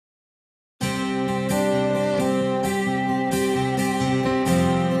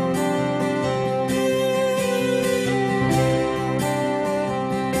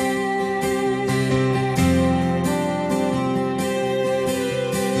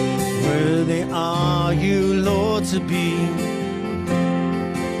Worthy are you, Lord, to be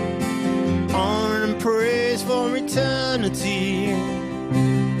honor and praise for eternity.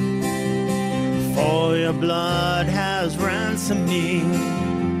 For your blood has ransomed me.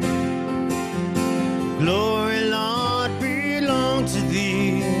 Glory, Lord, belong to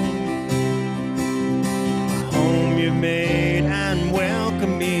thee. A home you've made and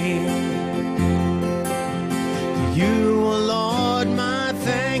welcome me. To you, O Lord, my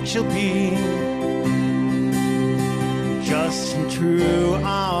thanks shall be. Just and true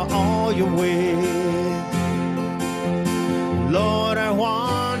are all your ways. Lord, I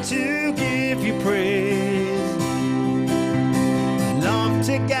want to give you praise. I love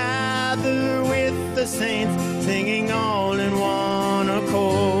to gather with the saints, singing all in one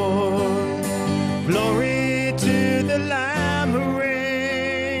accord. Glory to the Lamb who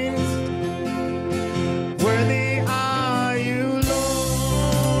reigns. Worthy are you, Lord.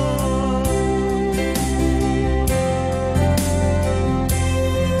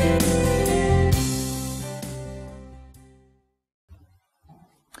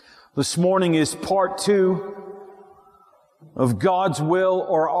 This morning is part 2 of God's will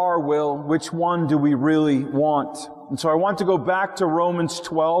or our will. Which one do we really want? And so I want to go back to Romans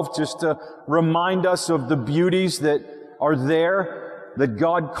 12 just to remind us of the beauties that are there, that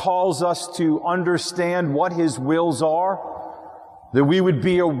God calls us to understand what His wills are, that we would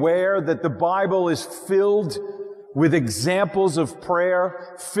be aware that the Bible is filled with examples of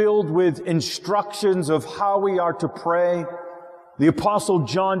prayer, filled with instructions of how we are to pray. The Apostle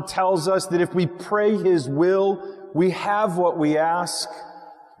John tells us that if we pray His will, we have what we ask.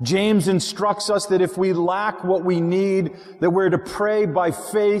 James instructs us that if we lack what we need, that we're to pray by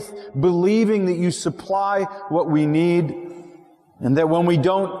faith, believing that you supply what we need, and that when we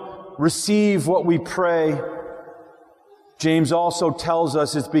don't receive what we pray, James also tells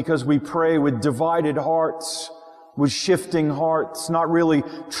us it's because we pray with divided hearts, with shifting hearts, not really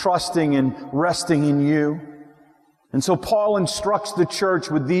trusting and resting in you. And so Paul instructs the church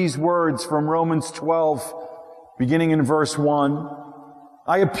with these words from Romans 12, beginning in verse 1.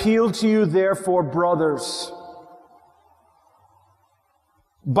 I appeal to you, therefore, brothers,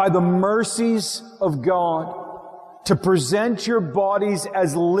 by the mercies of God, to present your bodies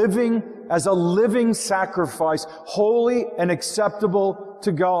as a living sacrifice, holy and acceptable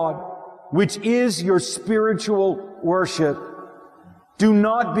to God, which is your spiritual worship. Do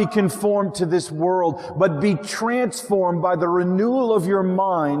not be conformed to this world, but be transformed by the renewal of your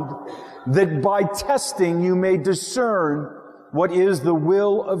mind, that by testing you may discern what is the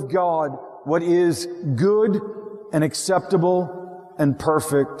will of God, what is good and acceptable and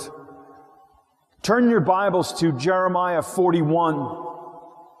perfect. Turn your Bibles to Jeremiah 41.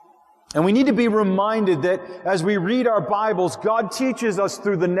 And we need to be reminded that as we read our Bibles, God teaches us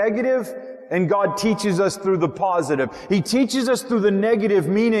through the negative and God teaches us through the positive. He teaches us through the negative,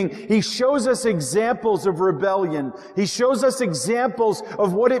 meaning He shows us examples of rebellion. He shows us examples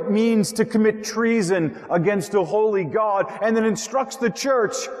of what it means to commit treason against a holy God, and then instructs the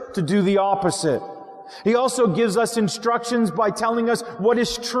church to do the opposite. He also gives us instructions by telling us what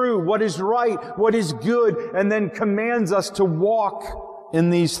is true, what is right, what is good, and then commands us to walk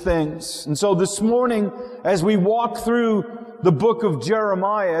in these things. And so this morning, as we walk through the book of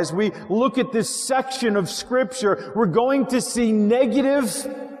Jeremiah, as we look at this section of Scripture, we're going to see negative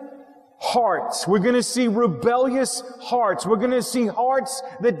hearts. We're going to see rebellious hearts. We're going to see hearts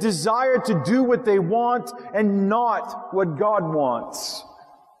that desire to do what they want and not what God wants.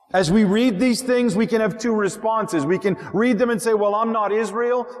 As we read these things, we can have two responses. We can read them and say, well, I'm not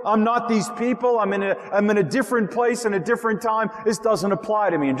Israel. I'm not these people. I'm in a different place and a different time. This doesn't apply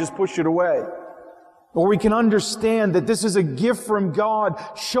to me, and just push it away. Or we can understand that this is a gift from God,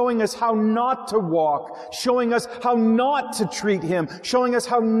 showing us how not to walk, showing us how not to treat Him, showing us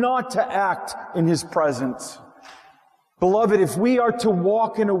how not to act in His presence. Beloved, if we are to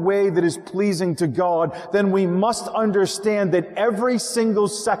walk in a way that is pleasing to God, then we must understand that every single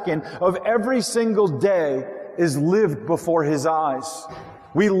second of every single day is lived before His eyes.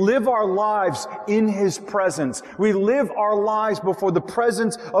 We live our lives in His presence. We live our lives before the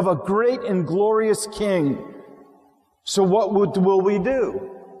presence of a great and glorious King. So what will we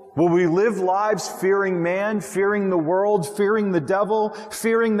do? Will we live lives fearing man, fearing the world, fearing the devil,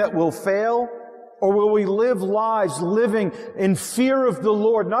 fearing that we'll fail? Or will we live lives living in fear of the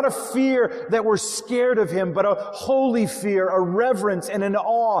Lord? Not a fear that we're scared of Him, but a holy fear, a reverence and an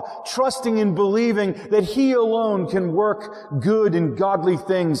awe, trusting and believing that He alone can work good and godly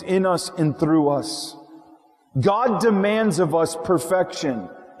things in us and through us. God demands of us perfection,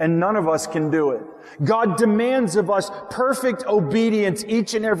 and none of us can do it. God demands of us perfect obedience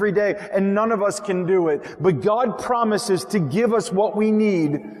each and every day, and none of us can do it. But God promises to give us what we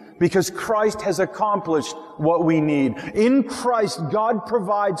need because Christ has accomplished what we need. In Christ, God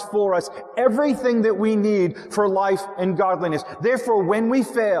provides for us everything that we need for life and godliness. Therefore, when we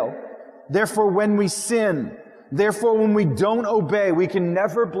fail, therefore, when we sin, therefore, when we don't obey, we can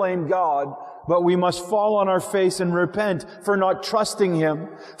never blame God, but we must fall on our face and repent for not trusting Him,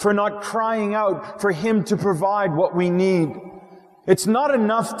 for not crying out for Him to provide what we need. It's not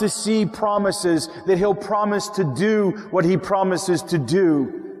enough to see promises that He'll promise to do what He promises to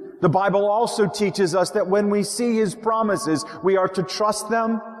do. The Bible also teaches us that when we see His promises, we are to trust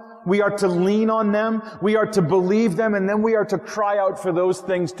them, we are to lean on them, we are to believe them, and then we are to cry out for those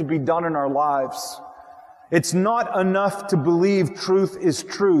things to be done in our lives. It's not enough to believe truth is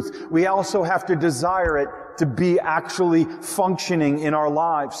truth. We also have to desire it to be actually functioning in our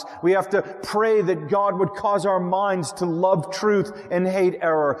lives. We have to pray that God would cause our minds to love truth and hate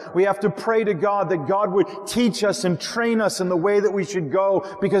error. We have to pray to God that God would teach us and train us in the way that we should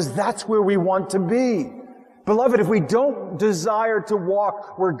go, because that's where we want to be. Beloved, if we don't desire to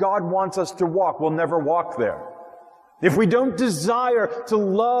walk where God wants us to walk, we'll never walk there. If we don't desire to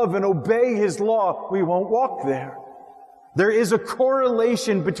love and obey His law, we won't walk there. There is a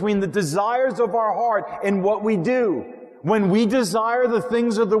correlation between the desires of our heart and what we do. When we desire the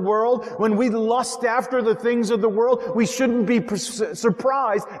things of the world, when we lust after the things of the world, we shouldn't be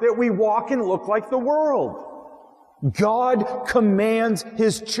surprised that we walk and look like the world. God commands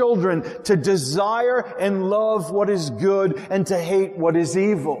His children to desire and love what is good and to hate what is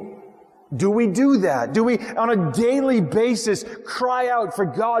evil. Do we do that? Do we, on a daily basis, cry out for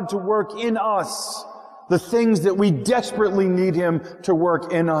God to work in us the things that we desperately need Him to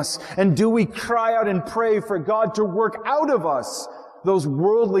work in us? And do we cry out and pray for God to work out of us those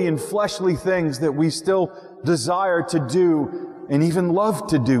worldly and fleshly things that we still desire to do and even love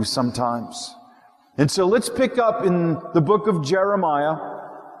to do sometimes? And so let's pick up in the book of Jeremiah,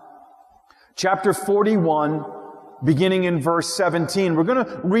 chapter 41, beginning in verse 17. We're going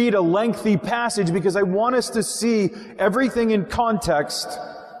to read a lengthy passage because I want us to see everything in context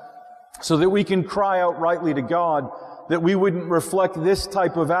so that we can cry out rightly to God, that we wouldn't reflect this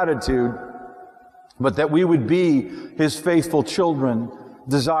type of attitude, but that we would be His faithful children,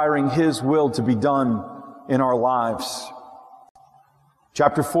 desiring His will to be done in our lives.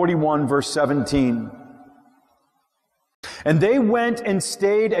 Chapter 41, verse 17. And they went and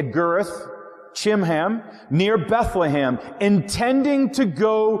stayed at Girth Chimham, near Bethlehem, intending to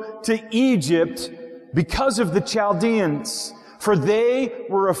go to Egypt because of the Chaldeans, for they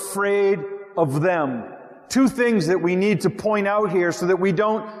were afraid of them. Two things that we need to point out here so that we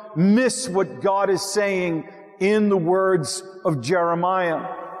don't miss what God is saying in the words of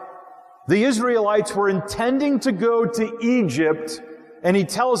Jeremiah. The Israelites were intending to go to Egypt, and He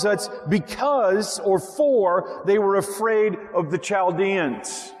tells us because, or for, they were afraid of the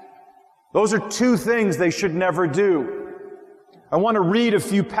Chaldeans. Those are two things they should never do. I want to read a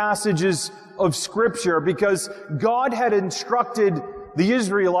few passages of Scripture because God had instructed the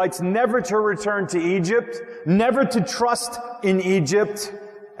Israelites never to return to Egypt, never to trust in Egypt,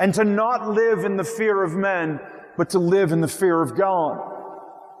 and to not live in the fear of men, but to live in the fear of God.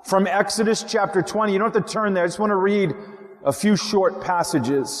 From Exodus chapter 20, you don't have to turn there, I just want to read a few short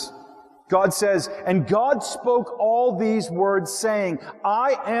passages. God says, and God spoke all these words, saying,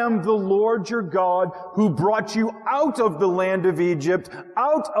 I am the Lord your God, who brought you out of the land of Egypt,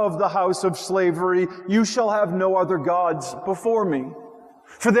 out of the house of slavery. You shall have no other gods before me.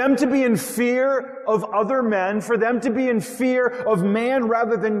 For them to be in fear of other men, for them to be in fear of man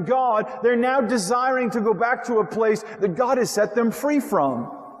rather than God, they're now desiring to go back to a place that God has set them free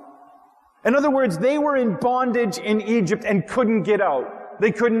from. In other words, they were in bondage in Egypt and couldn't get out.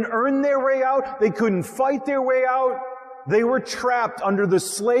 They couldn't earn their way out. They couldn't fight their way out. They were trapped under the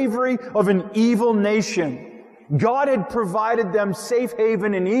slavery of an evil nation. God had provided them safe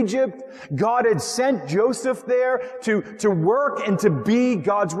haven in Egypt. God had sent Joseph there to work and to be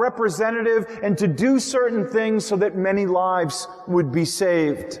God's representative and to do certain things so that many lives would be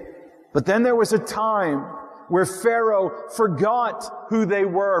saved. But then there was a time where Pharaoh forgot who they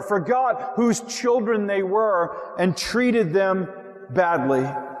were, forgot whose children they were, and treated them badly.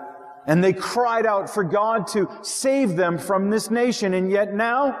 And they cried out for God to save them from this nation. And yet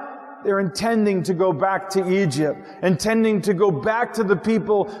now they're intending to go back to Egypt, intending to go back to the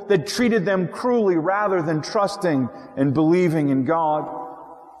people that treated them cruelly rather than trusting and believing in God.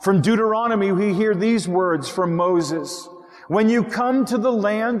 From Deuteronomy, we hear these words from Moses. When you come to the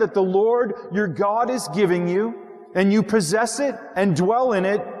land that the Lord your God is giving you, and you possess it and dwell in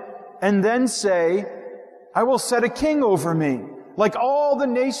it, and then say, I will set a king over me, like all the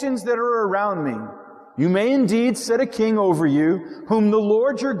nations that are around me. You may indeed set a king over you, whom the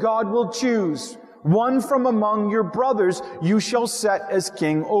Lord your God will choose. One from among your brothers you shall set as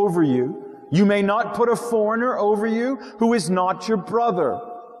king over you. You may not put a foreigner over you who is not your brother.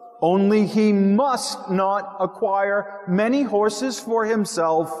 Only he must not acquire many horses for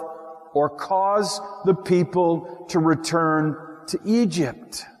himself or cause the people to return to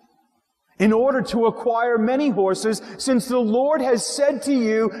Egypt. In order to acquire many horses, since the Lord has said to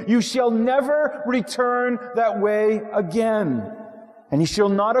you, you shall never return that way again. And he shall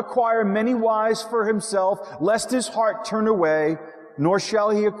not acquire many wives for himself, lest his heart turn away, nor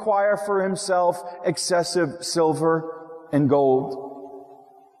shall he acquire for himself excessive silver and gold.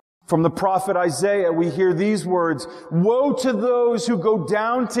 From the prophet Isaiah, we hear these words, woe to those who go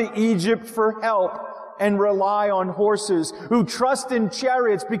down to Egypt for help and rely on horses, who trust in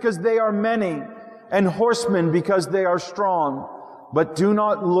chariots because they are many, and horsemen because they are strong, but do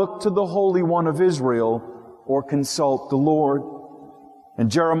not look to the Holy One of Israel or consult the Lord. And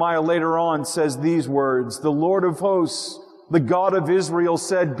Jeremiah later on says these words, the Lord of hosts, the God of Israel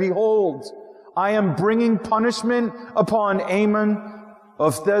said, behold, I am bringing punishment upon Ammon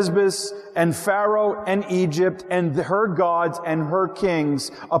of Thebes and Pharaoh and Egypt and her gods and her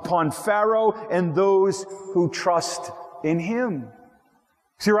kings, upon Pharaoh and those who trust in him.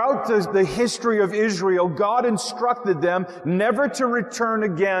 Throughout the history of Israel, God instructed them never to return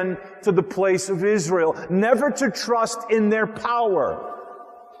again to the place of Israel, never to trust in their power.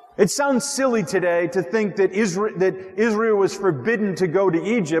 It sounds silly today to think that Israel was forbidden to go to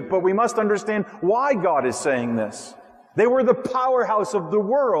Egypt, but we must understand why God is saying this. They were the powerhouse of the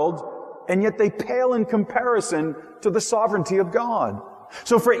world, and yet they pale in comparison to the sovereignty of God.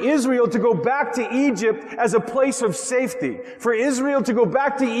 So for Israel to go back to Egypt as a place of safety, for Israel to go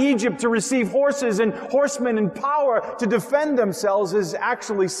back to Egypt to receive horses and horsemen and power to defend themselves is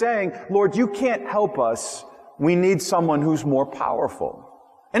actually saying, Lord, you can't help us. We need someone who's more powerful.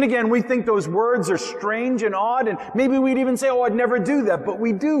 And again, we think those words are strange and odd, and maybe we'd even say, oh, I'd never do that. But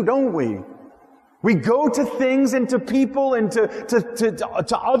we do, don't we? We go to things and to people and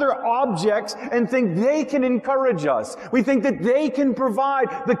to other objects and think they can encourage us. We think that they can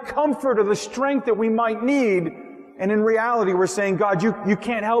provide the comfort or the strength that we might need. And in reality, we're saying, God, you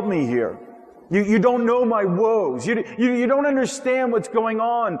can't help me here. You don't know my woes. You don't understand what's going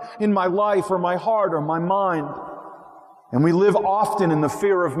on in my life or my heart or my mind. And we live often in the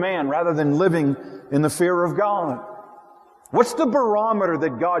fear of man rather than living in the fear of God. What's the barometer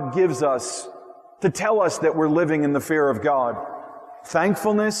that God gives us to tell us that we're living in the fear of God?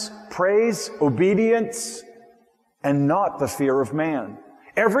 Thankfulness, praise, obedience, and not the fear of man.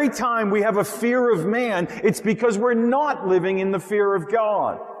 Every time we have a fear of man, it's because we're not living in the fear of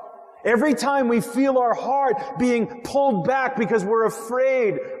God. Every time we feel our heart being pulled back because we're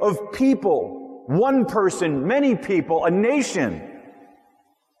afraid of people, one person, many people, a nation,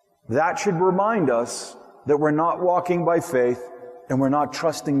 that should remind us that we're not walking by faith and we're not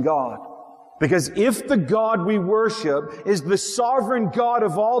trusting God. Because if the God we worship is the sovereign God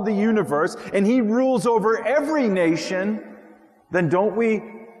of all the universe, and He rules over every nation, then don't we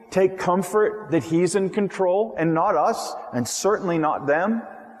take comfort that He's in control and not us, and certainly not them?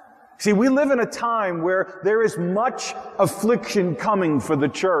 See, we live in a time where there is much affliction coming for the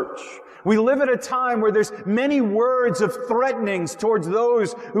church. We live at a time where there's many words of threatenings towards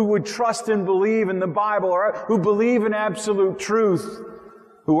those who would trust and believe in the Bible, or who believe in absolute truth,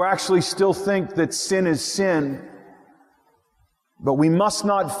 who actually still think that sin is sin. But we must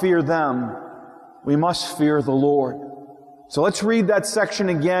not fear them. We must fear the Lord. So let's read that section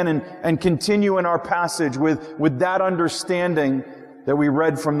again and continue in our passage with that understanding that we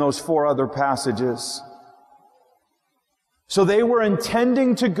read from those 4 other passages. So they were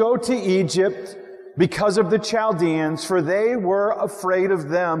intending to go to Egypt because of the Chaldeans, for they were afraid of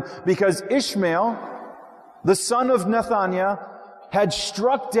them, because Ishmael, the son of Nethaniah, had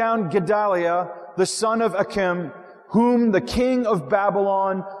struck down Gedaliah, the son of Achim, whom the king of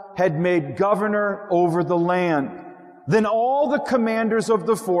Babylon had made governor over the land. Then all the commanders of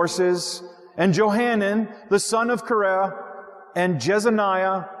the forces, and Johanan, the son of Kareah, and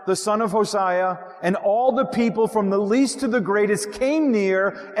Jezaniah, the son of Hosea, and all the people from the least to the greatest came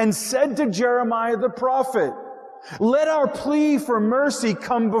near and said to Jeremiah the prophet, "Let our plea for mercy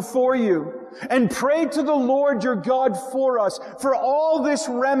come before you, and pray to the Lord your God for us, for all this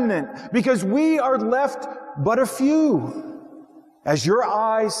remnant, because we are left but a few, as your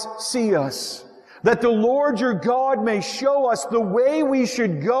eyes see us, that the Lord your God may show us the way we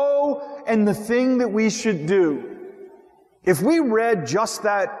should go and the thing that we should do." If we read just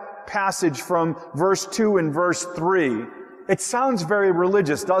that passage from verse 2 and verse 3, it sounds very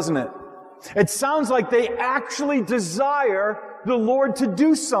religious, doesn't it? It sounds like they actually desire the Lord to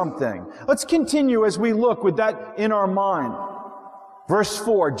do something. Let's continue as we look with that in our mind. Verse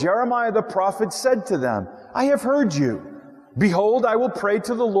 4, Jeremiah the prophet said to them, I have heard you. Behold, I will pray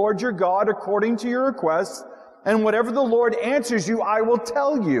to the Lord your God according to your request, and whatever the Lord answers you, I will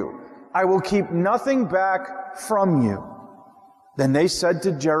tell you. I will keep nothing back from you. Then they said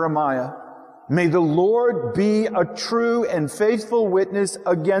to Jeremiah, May the Lord be a true and faithful witness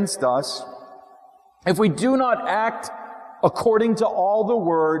against us, if we do not act according to all the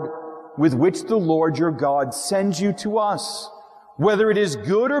word with which the Lord your God sends you to us. Whether it is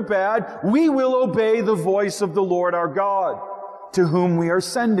good or bad, we will obey the voice of the Lord our God, to whom we are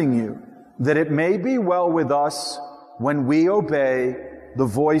sending you, that it may be well with us when we obey the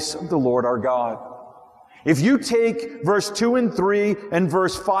voice of the Lord our God. If you take verse 2 and 3 and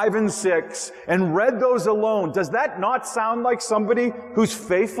verse 5 and 6 and read those alone, does that not sound like somebody who's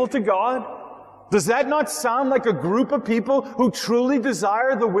faithful to God? Does that not sound like a group of people who truly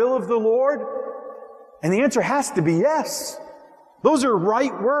desire the will of the Lord? And the answer has to be yes. Those are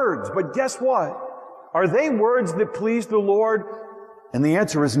right words, but guess what? Are they words that please the Lord? And the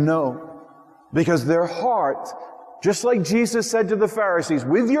answer is no. Because their heart, just like Jesus said to the Pharisees,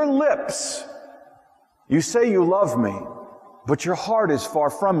 with your lips, you say you love me, but your heart is far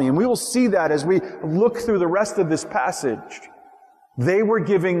from me. And we will see that as we look through the rest of this passage. They were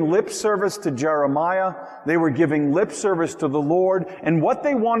giving lip service to Jeremiah. They were giving lip service to the Lord. And what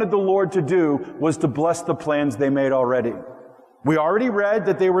they wanted the Lord to do was to bless the plans they made already. We already read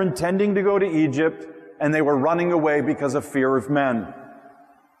that they were intending to go to Egypt, and they were running away because of fear of men.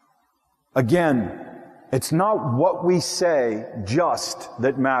 Again, it's not what we say just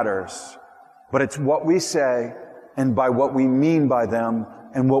that matters, but it's what we say and by what we mean by them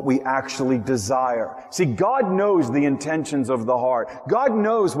and what we actually desire. See, God knows the intentions of the heart. God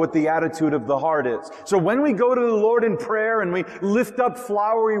knows what the attitude of the heart is. So when we go to the Lord in prayer and we lift up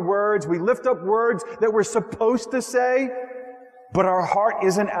flowery words, we lift up words that we're supposed to say, but our heart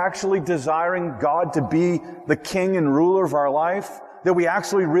isn't actually desiring God to be the king and ruler of our life, that we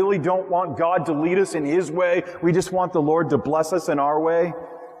actually really don't want God to lead us in His way, we just want the Lord to bless us in our way.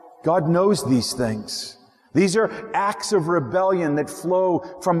 God knows these things. These are acts of rebellion that flow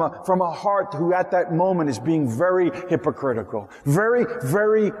from a heart who at that moment is being very hypocritical. Very,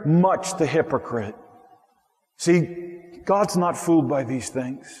 very much the hypocrite. See, God's not fooled by these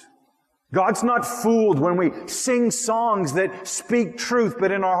things. God's not fooled when we sing songs that speak truth,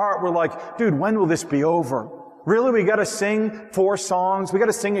 but in our heart we're like, dude, when will this be over? Really, we gotta sing 4 songs? We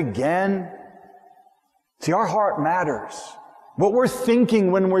gotta sing again? See, our heart matters. What we're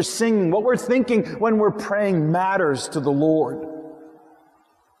thinking when we're singing, what we're thinking when we're praying matters to the Lord.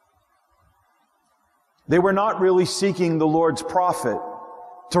 They were not really seeking the Lord's prophet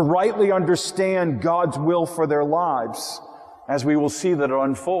to rightly understand God's will for their lives, as we will see that it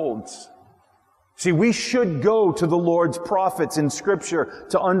unfolds. See, we should go to the Lord's prophets in Scripture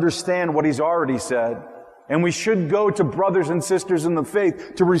to understand what He's already said. And we should go to brothers and sisters in the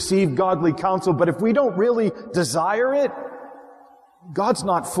faith to receive godly counsel. But if we don't really desire it, God's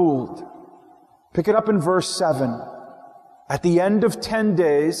not fooled. Pick it up in verse 7. At the end of 10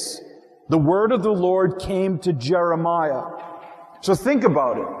 days, the word of the Lord came to Jeremiah. So think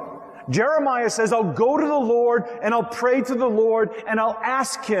about it. Jeremiah says, I'll go to the Lord and I'll pray to the Lord and I'll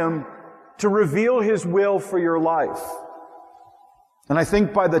ask Him to reveal His will for your life. And I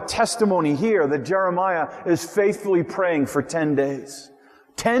think by the testimony here that Jeremiah is faithfully praying for 10 days.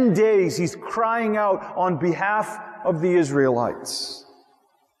 10 days he's crying out on behalf of the Israelites.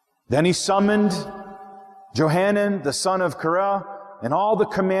 Then he summoned Johanan, the son of Kareah, and all the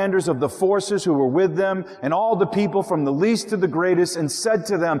commanders of the forces who were with them, and all the people from the least to the greatest, and said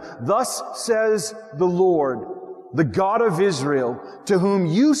to them, Thus says the Lord, the God of Israel, to whom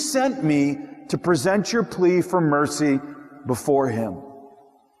you sent me to present your plea for mercy before Him.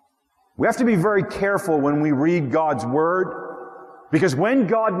 We have to be very careful when we read God's Word, because when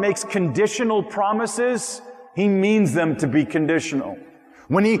God makes conditional promises, He means them to be conditional.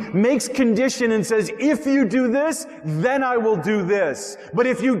 When He makes condition and says, if you do this, then I will do this. But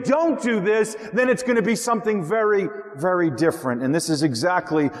if you don't do this, then it's going to be something very, very different. And this is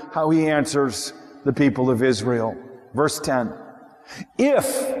exactly how He answers the people of Israel. Verse 10. If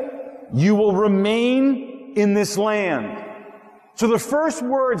you will remain in this land. So the first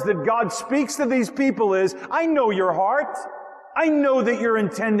words that God speaks to these people is, I know your heart. I know that you're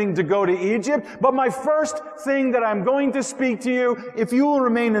intending to go to Egypt, but my first thing that I'm going to speak to you, if you will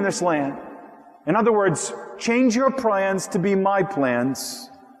remain in this land. In other words, change your plans to be my plans.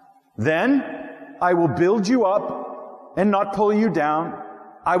 Then I will build you up and not pull you down.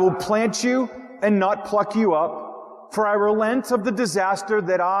 I will plant you and not pluck you up, for I relent of the disaster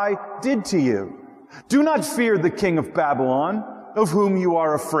that I did to you. Do not fear the king of Babylon, of whom you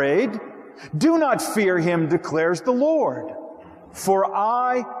are afraid. Do not fear him, declares the Lord, for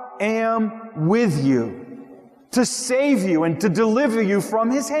I am with you to save you and to deliver you from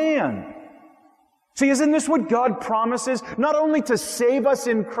his hand. See, isn't this what God promises? Not only to save us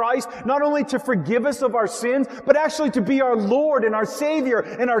in Christ, not only to forgive us of our sins, but actually to be our Lord and our Savior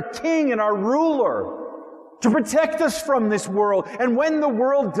and our King and our ruler, to protect us from this world. And when the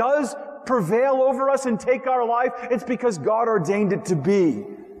world does prevail over us and take our life, it's because God ordained it to be,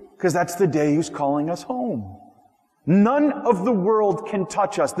 because that's the day He's calling us home. None of the world can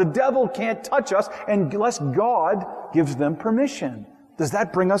touch us. The devil can't touch us unless God gives them permission. Does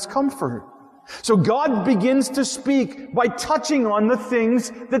that bring us comfort? So God begins to speak by touching on the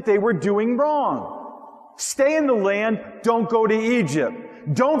things that they were doing wrong. Stay in the land, don't go to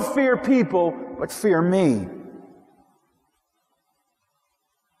Egypt. Don't fear people, but fear me.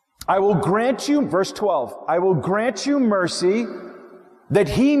 I will grant you, verse 12, I will grant you mercy that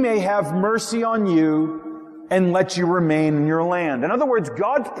He may have mercy on you and let you remain in your land. In other words,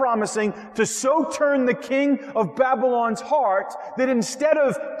 God's promising to so turn the king of Babylon's heart that instead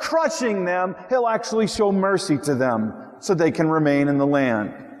of crushing them, He'll actually show mercy to them so they can remain in the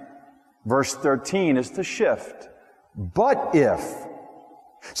land. Verse 13 is the shift. But if.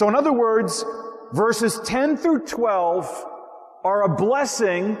 So in other words, verses 10 through 12 are a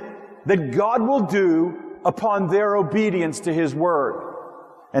blessing that God will do upon their obedience to His word.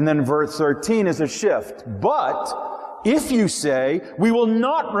 And then verse 13 is a shift. But if you say, we will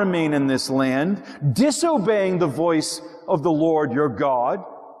not remain in this land, disobeying the voice of the Lord your God,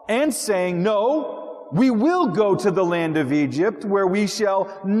 and saying, no, we will go to the land of Egypt, where we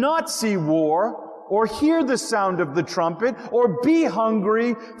shall not see war, or hear the sound of the trumpet, or be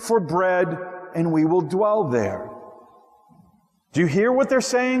hungry for bread, and we will dwell there. Do you hear what they're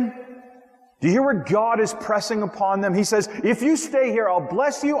saying? Do you hear what God is pressing upon them? He says, if you stay here, I'll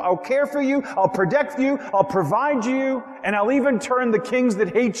bless you, I'll care for you, I'll protect you, I'll provide you, and I'll even turn the kings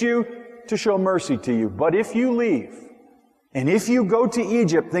that hate you to show mercy to you. But if you leave, and if you go to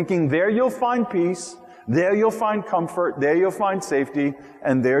Egypt thinking there you'll find peace, there you'll find comfort, there you'll find safety,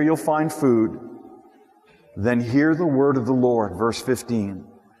 and there you'll find food, then hear the word of the Lord. Verse 15.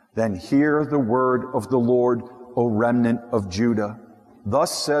 Then hear the word of the Lord, O remnant of Judah.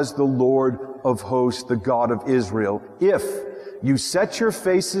 Thus says the Lord of hosts, the God of Israel, if you set your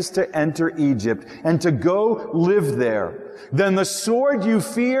faces to enter Egypt and to go live there, then the sword you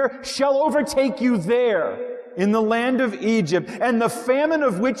fear shall overtake you there in the land of Egypt, and the famine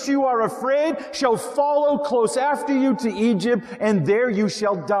of which you are afraid shall follow close after you to Egypt, and there you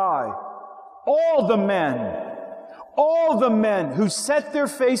shall die. All the men who set their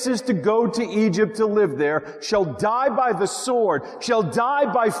faces to go to Egypt to live there shall die by the sword, shall die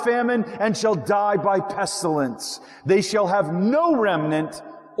by famine, and shall die by pestilence. They shall have no remnant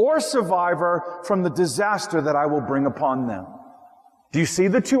or survivor from the disaster that I will bring upon them. Do you see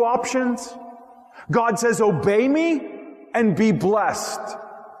the two options? God says, obey me and be blessed.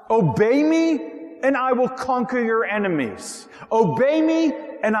 Obey me and I will conquer your enemies. Obey me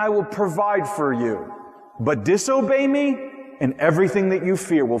and I will provide for you. But disobey me, and everything that you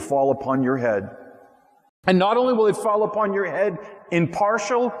fear will fall upon your head. And not only will it fall upon your head in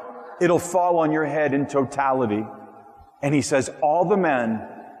partial, it'll fall on your head in totality. And He says, all the men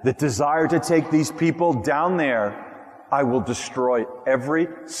that desire to take these people down there, I will destroy every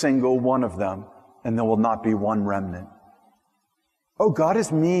single one of them, and there will not be one remnant. Oh, God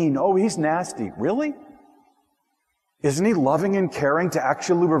is mean. Oh, He's nasty. Really? Isn't He loving and caring to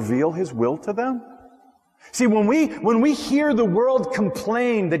actually reveal His will to them? See, when we hear the world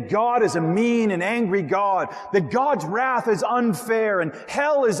complain that God is a mean and angry God, that God's wrath is unfair and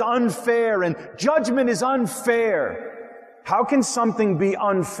hell is unfair and judgment is unfair, how can something be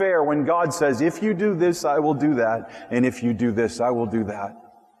unfair when God says, if you do this, I will do that, and if you do this, I will do that?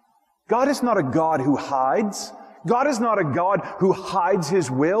 God is not a God who hides. God is not a God who hides His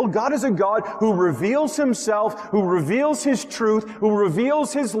will. God is a God who reveals Himself, who reveals His truth, who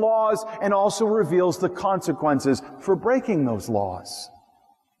reveals His laws, and also reveals the consequences for breaking those laws.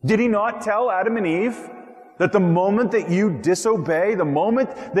 Did He not tell Adam and Eve that the moment that you disobey, the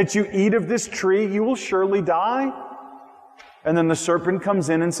moment that you eat of this tree, you will surely die? And then the serpent comes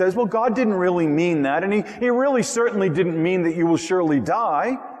in and says, well, God didn't really mean that, and He really certainly didn't mean that you will surely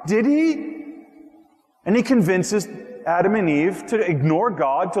die, did He? And he convinces Adam and Eve to ignore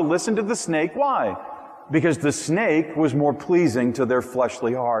God, to listen to the snake. Why? Because the snake was more pleasing to their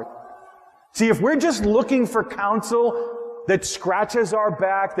fleshly heart. See, if we're just looking for counsel that scratches our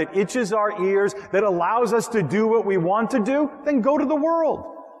back, that itches our ears, that allows us to do what we want to do, then go to the world.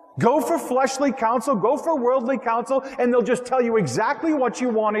 Go for fleshly counsel, go for worldly counsel, and they'll just tell you exactly what you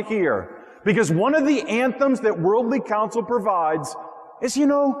want to hear. Because one of the anthems that worldly counsel provides is,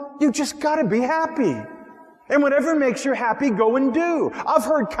 you just gotta be happy. And whatever makes you happy, go and do. I've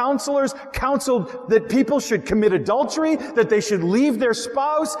heard counselors counsel that people should commit adultery, that they should leave their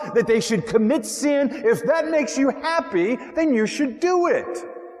spouse, that they should commit sin. If that makes you happy, then you should do it.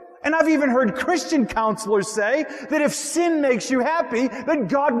 And I've even heard Christian counselors say that if sin makes you happy, then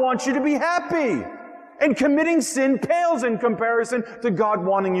God wants you to be happy. And committing sin pales in comparison to God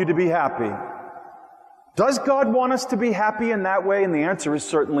wanting you to be happy. Does God want us to be happy in that way? And the answer is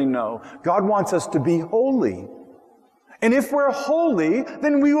certainly no. God wants us to be holy. And if we're holy,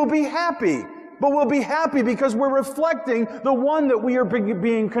 then we will be happy. But we'll be happy because we're reflecting the one that we are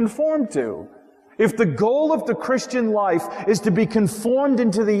being conformed to. If the goal of the Christian life is to be conformed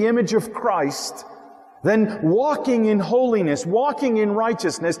into the image of Christ, then walking in holiness, walking in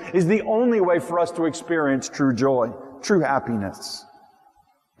righteousness is the only way for us to experience true joy, true happiness.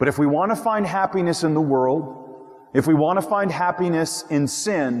 But if we want to find happiness in the world, if we want to find happiness in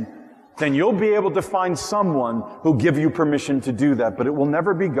sin, then you'll be able to find someone who'll give you permission to do that. But it will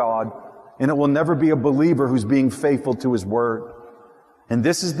never be God, and it will never be a believer who's being faithful to His Word. And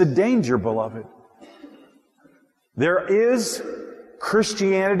this is the danger, beloved. There is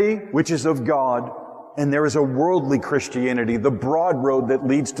Christianity, which is of God, and there is a worldly Christianity, the broad road that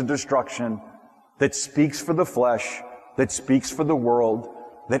leads to destruction, that speaks for the flesh, that speaks for the world,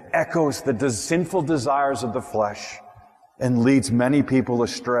 that echoes the sinful desires of the flesh and leads many people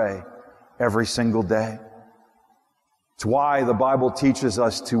astray every single day. It's why the Bible teaches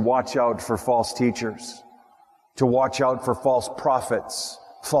us to watch out for false teachers, to watch out for false prophets,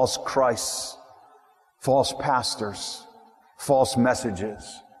 false Christs, false pastors, false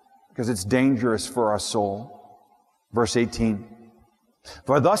messages, because it's dangerous for our soul. Verse 18,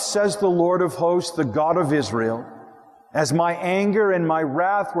 "For thus says the Lord of hosts, the God of Israel, as my anger and my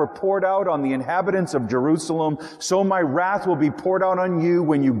wrath were poured out on the inhabitants of Jerusalem, so my wrath will be poured out on you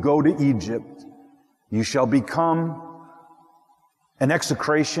when you go to Egypt. You shall become an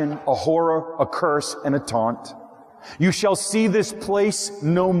execration, a horror, a curse, and a taunt. You shall see this place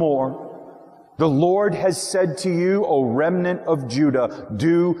no more. The Lord has said to you, O remnant of Judah,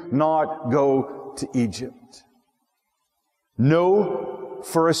 do not go to Egypt. Know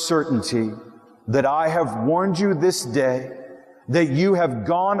for a certainty that I have warned you this day, that you have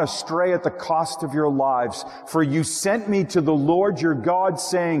gone astray at the cost of your lives. For you sent me to the Lord your God,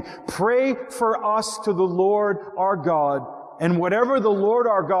 saying, pray for us to the Lord our God. And whatever the Lord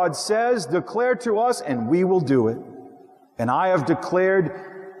our God says, declare to us, and we will do it. And I have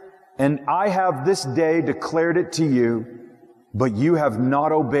this day declared it to you, but you have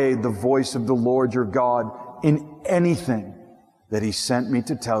not obeyed the voice of the Lord your God in anything that He sent me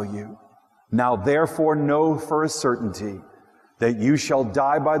to tell you. Now therefore know for a certainty that you shall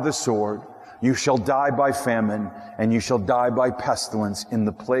die by the sword, you shall die by famine, and you shall die by pestilence in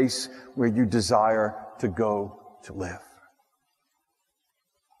the place where you desire to go to live."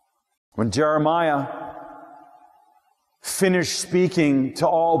 When Jeremiah finished speaking to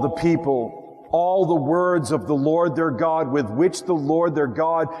all the people, all the words of the Lord their God with which the Lord their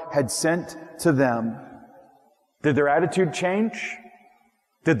God had sent to them, did their attitude change?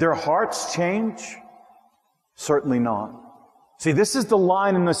 Did their hearts change? Certainly not. See, this is the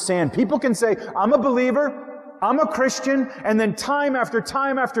line in the sand. People can say, I'm a believer, I'm a Christian, and then time after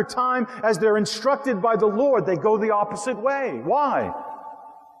time after time, as they're instructed by the Lord, they go the opposite way. Why?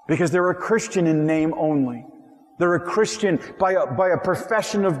 Because they're a Christian in name only. They're a Christian by a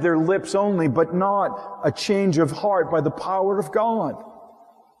profession of their lips only, but not a change of heart by the power of God.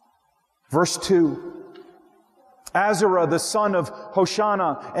 Verse 2. Azarah, the son of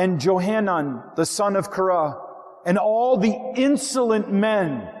Hoshana, and Johanan, the son of Korah, and all the insolent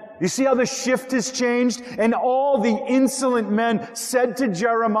men. You see how the shift has changed? And all the insolent men said to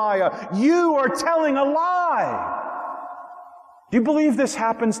Jeremiah, you are telling a lie. Do you believe this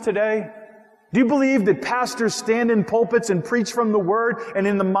happens today? Do you believe that pastors stand in pulpits and preach from the Word, and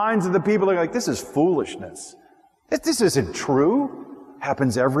in the minds of the people they're like, this is foolishness. This isn't true. It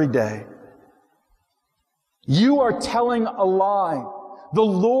happens every day. You are telling a lie. The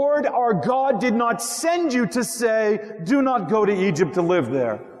Lord our God did not send you to say, do not go to Egypt to live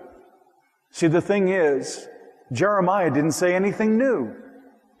there. See, the thing is, Jeremiah didn't say anything new.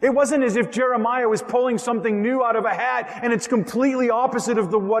 It wasn't as if Jeremiah was pulling something new out of a hat and it's completely opposite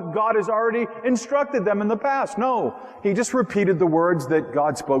of what God has already instructed them in the past. No, he just repeated the words that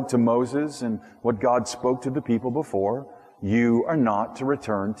God spoke to Moses and what God spoke to the people before. You are not to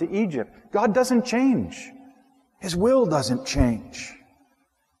return to Egypt. God doesn't change. His will doesn't change.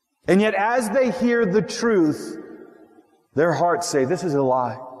 And yet as they hear the truth, their hearts say, this is a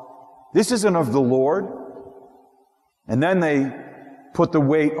lie. This isn't of the Lord. And then they put the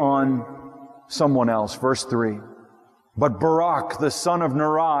weight on someone else. Verse 3. But Barak, the son of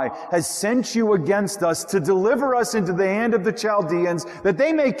Neri, has sent you against us to deliver us into the hand of the Chaldeans, that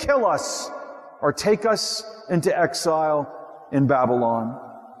they may kill us or take us into exile in Babylon.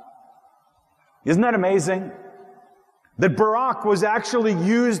 Isn't that amazing? That Barak was actually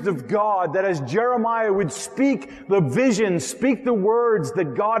used of God, that as Jeremiah would speak the vision, speak the words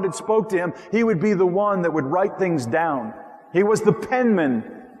that God had spoke to him, he would be the one that would write things down. He was the penman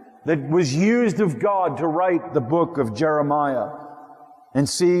that was used of God to write the book of Jeremiah. And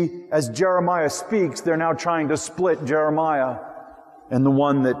see, as Jeremiah speaks, they're now trying to split Jeremiah and the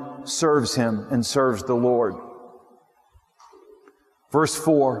one that serves him and serves the Lord. Verse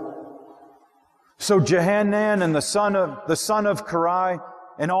 4. So Jehanan and the son of Kari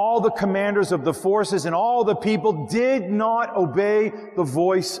and all the commanders of the forces and all the people did not obey the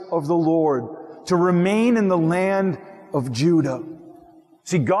voice of the Lord to remain in the land of Judah.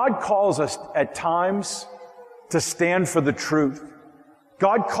 See, God calls us at times to stand for the truth.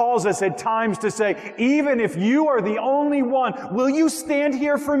 God calls us at times to say, even if you are the only one, will you stand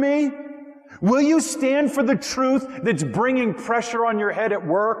here for me? Will you stand for the truth that's bringing pressure on your head at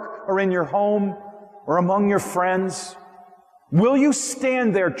work or in your home or among your friends? Will you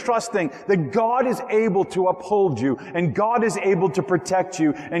stand there trusting that God is able to uphold you and God is able to protect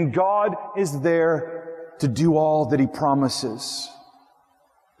you and God is there to do all that He promises?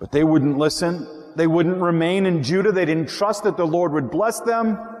 But they wouldn't listen. They wouldn't remain in Judah. They didn't trust that the Lord would bless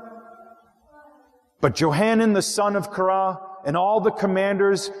them. But Johanan, the son of Kari, and all the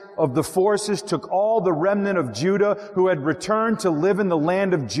commanders of the forces took all the remnant of Judah who had returned to live in the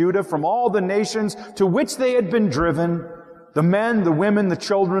land of Judah from all the nations to which they had been driven, the men, the women, the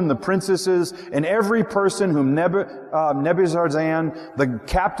children, the princesses, and every person whom Nebuzaradan, the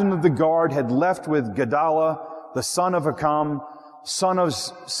captain of the guard, had left with Gedaliah, the son of Acham, son of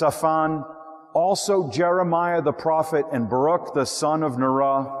Shaphan, also Jeremiah the prophet, and Baruch the son of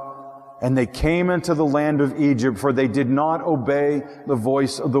Neri. And they came into the land of Egypt, for they did not obey the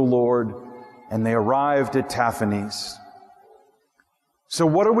voice of the Lord, and they arrived at Taphanes. So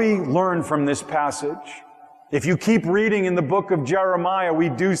what do we learn from this passage? If you keep reading in the book of Jeremiah, we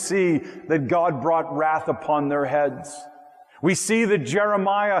do see that God brought wrath upon their heads. We see that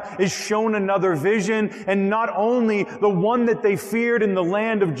Jeremiah is shown another vision, and not only the one that they feared in the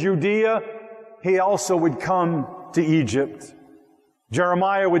land of Judea, he also would come to Egypt.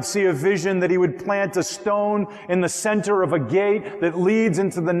 Jeremiah would see a vision that he would plant a stone in the center of a gate that leads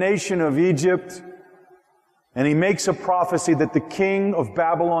into the nation of Egypt. And he makes a prophecy that the king of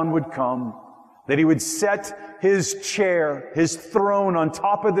Babylon would come, that he would set his chair, his throne on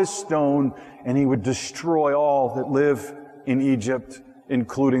top of this stone, and he would destroy all that live in Egypt,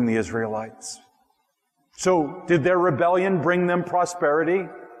 including the Israelites. So, did their rebellion bring them prosperity?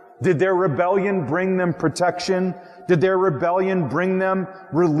 Did their rebellion bring them protection? Did their rebellion bring them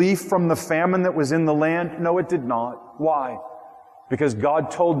relief from the famine that was in the land? No, it did not. Why? Because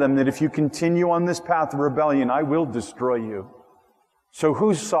God told them that if you continue on this path of rebellion, I will destroy you. So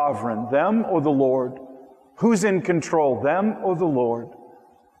who's sovereign, them or the Lord? Who's in control, them or the Lord?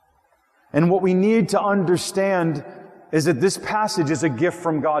 And what we need to understand is that this passage is a gift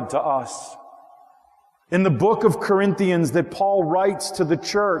from God to us. In the book of Corinthians that Paul writes to the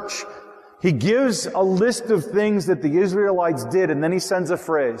church, he gives a list of things that the Israelites did, and then he sends a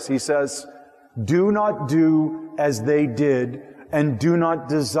phrase. He says, do not do as they did, and do not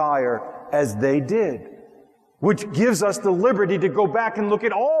desire as they did. Which gives us the liberty to go back and look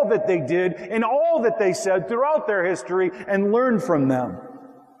at all that they did and all that they said throughout their history and learn from them.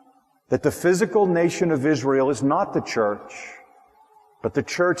 That the physical nation of Israel is not the church, but the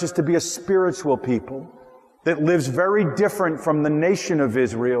church is to be a spiritual people that lives very different from the nation of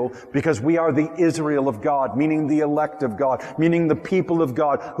Israel, because we are the Israel of God, meaning the elect of God, meaning the people of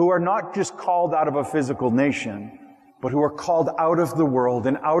God, who are not just called out of a physical nation, but who are called out of the world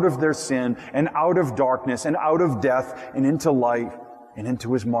and out of their sin and out of darkness and out of death and into light and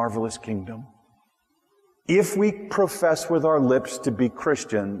into His marvelous kingdom. If we profess with our lips to be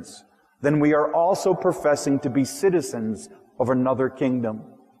Christians, then we are also professing to be citizens of another kingdom.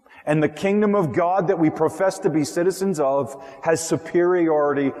 And the kingdom of God that we profess to be citizens of has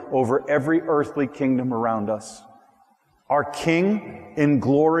superiority over every earthly kingdom around us. Our King in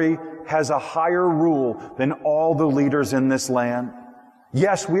glory has a higher rule than all the leaders in this land.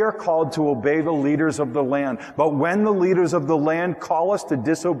 Yes, we are called to obey the leaders of the land, but when the leaders of the land call us to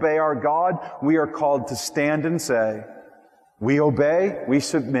disobey our God, we are called to stand and say, we obey, we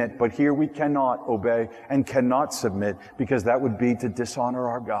submit, but here we cannot obey and cannot submit because that would be to dishonor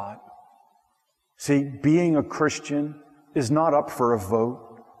our God. See, being a Christian is not up for a vote.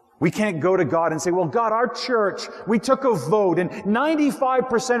 We can't go to God and say, well, God, our church, we took a vote and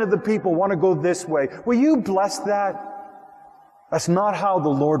 95% of the people want to go this way. Will you bless that? That's not how the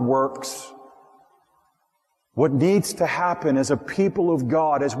Lord works. What needs to happen as a people of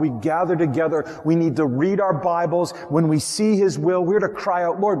God, as we gather together, we need to read our Bibles. When we see His will, we're to cry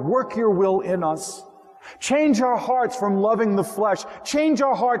out, Lord, work your will in us. Change our hearts from loving the flesh. Change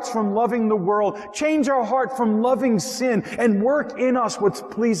our hearts from loving the world. Change our heart from loving sin and work in us what's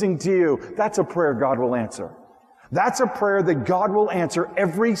pleasing to you. That's a prayer God will answer. That's a prayer that God will answer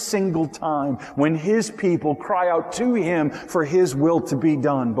every single time when His people cry out to Him for His will to be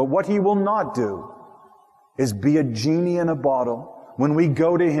done. But what He will not do is be a genie in a bottle when we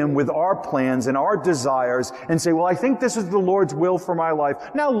go to Him with our plans and our desires and say, well, I think this is the Lord's will for my life.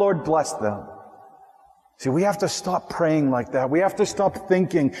 Now, Lord, bless them. See, we have to stop praying like that. We have to stop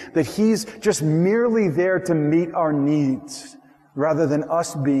thinking that He's just merely there to meet our needs rather than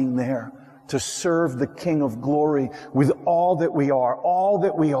us being there to serve the King of glory with all that we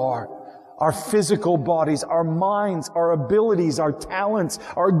are, our physical bodies, our minds, our abilities, our talents,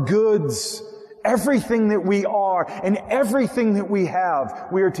 our goods, everything that we are and everything that we have,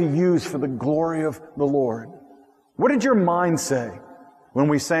 we are to use for the glory of the Lord. What did your mind say when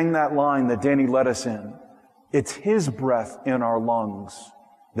we sang that line that Danny led us in? It's His breath in our lungs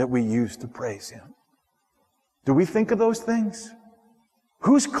that we use to praise Him. Do we think of those things?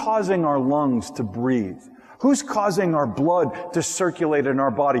 Who's causing our lungs to breathe? Who's causing our blood to circulate in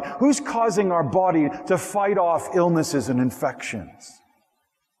our body? Who's causing our body to fight off illnesses and infections?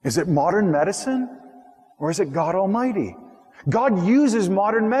 Is it modern medicine or is it God Almighty? God uses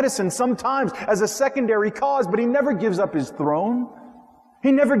modern medicine sometimes as a secondary cause, but He never gives up His throne.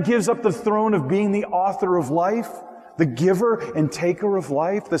 He never gives up the throne of being the author of life, the giver and taker of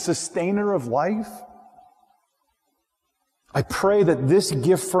life, the sustainer of life. I pray that this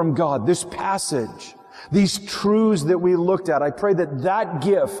gift from God, this passage, these truths that we looked at, I pray that that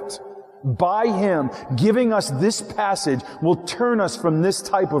gift by Him giving us this passage will turn us from this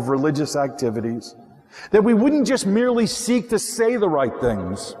type of religious activities. That we wouldn't just merely seek to say the right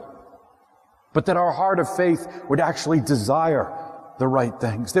things, but that our heart of faith would actually desire the right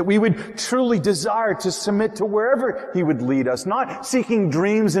things. That we would truly desire to submit to wherever He would lead us, not seeking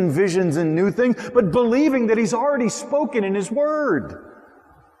dreams and visions and new things, but believing that He's already spoken in His Word.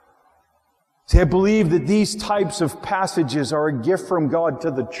 See, I believe that these types of passages are a gift from God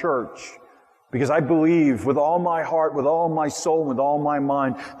to the church, because I believe with all my heart, with all my soul, with all my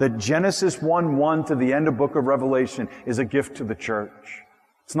mind, that Genesis 1:1 to the end of book of Revelation is a gift to the church.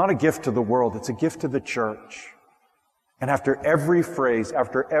 It's not a gift to the world, it's a gift to the church. And after every phrase,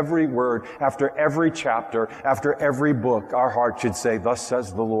 after every word, after every chapter, after every book, our heart should say, thus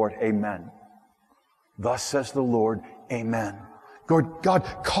says the Lord, amen. Thus says the Lord, amen. God,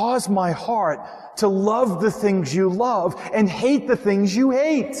 cause my heart to love the things you love and hate the things you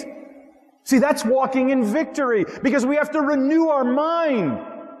hate. See, that's walking in victory because we have to renew our mind.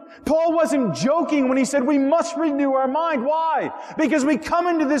 Paul wasn't joking when he said we must renew our mind. Why? Because we come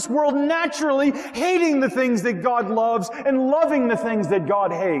into this world naturally hating the things that God loves and loving the things that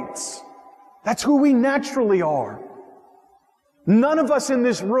God hates. That's who we naturally are. None of us in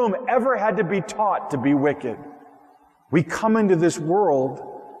this room ever had to be taught to be wicked. We come into this world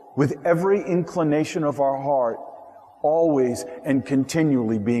with every inclination of our heart, always and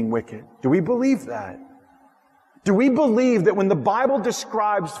continually being wicked. Do we believe that? Do we believe that when the Bible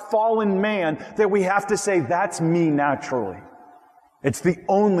describes fallen man, that we have to say, that's me naturally? It's the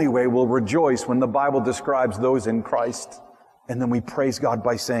only way we'll rejoice when the Bible describes those in Christ. And then we praise God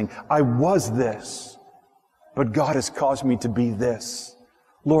by saying, I was this, but God has caused me to be this.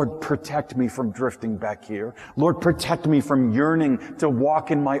 Lord, protect me from drifting back here. Lord, protect me from yearning to walk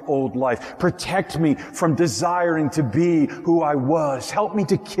in my old life. Protect me from desiring to be who I was. Help me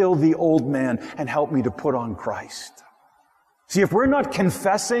to kill the old man and help me to put on Christ. See, if we're not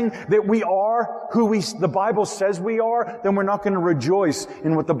confessing that we are who the Bible says we are, then we're not going to rejoice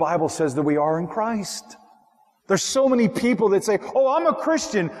in what the Bible says that we are in Christ. There's so many people that say, oh, I'm a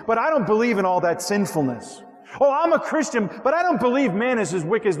Christian, but I don't believe in all that sinfulness. Oh, I'm a Christian, but I don't believe man is as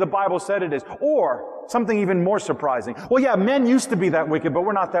wicked as the Bible said it is. Or something even more surprising. Well, yeah, men used to be that wicked, but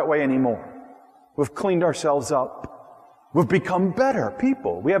we're not that way anymore. We've cleaned ourselves up. We've become better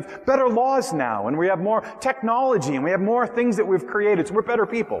people. We have better laws now, and we have more technology, and we have more things that we've created, so we're better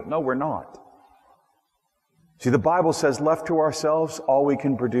people. No, we're not. See, the Bible says, left to ourselves, all we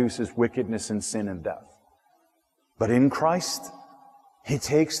can produce is wickedness and sin and death. But in Christ, He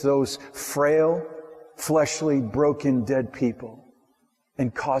takes those frail, fleshly, broken, dead people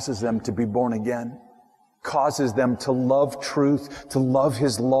and causes them to be born again, causes them to love truth, to love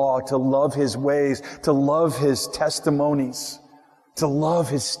His law, to love His ways, to love His testimonies, to love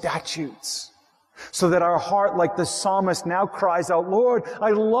His statutes. So that our heart, like the psalmist, now cries out, Lord,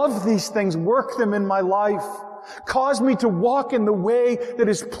 I love these things. Work them in my life. Cause me to walk in the way that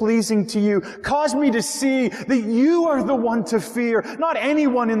is pleasing to You. Cause me to see that You are the one to fear, not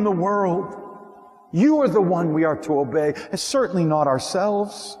anyone in the world. You are the one we are to obey, and certainly not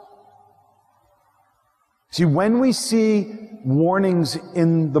ourselves. See, when we see warnings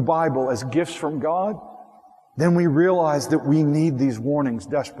in the Bible as gifts from God, then we realize that we need these warnings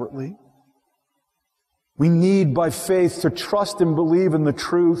desperately. We need, by faith, to trust and believe in the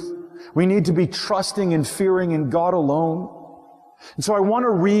truth. We need to be trusting and fearing in God alone. And so I want to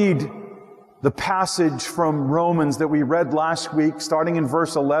read the passage from Romans that we read last week, starting in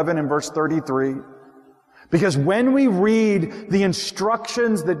verse 11 and verse 33. Because when we read the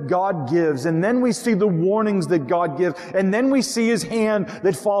instructions that God gives, and then we see the warnings that God gives, and then we see His hand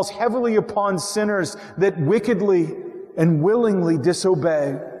that falls heavily upon sinners that wickedly and willingly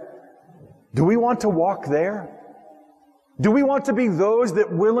disobey, do we want to walk there? Do we want to be those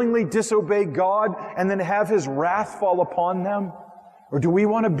that willingly disobey God and then have His wrath fall upon them? Or do we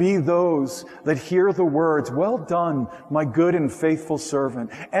want to be those that hear the words, well done, my good and faithful servant.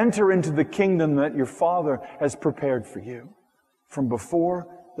 Enter into the kingdom that your Father has prepared for you from before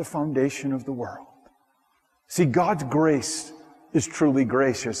the foundation of the world. See, God's grace is truly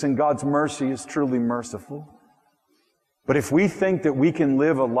gracious and God's mercy is truly merciful. But if we think that we can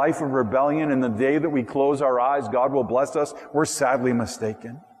live a life of rebellion and the day that we close our eyes, God will bless us, we're sadly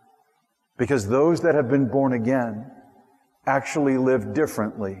mistaken. Because those that have been born again actually live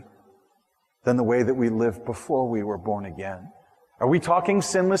differently than the way that we lived before we were born again. Are we talking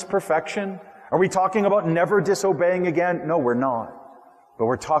sinless perfection? Are we talking about never disobeying again? No, we're not. But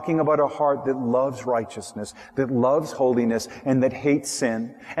we're talking about a heart that loves righteousness, that loves holiness, and that hates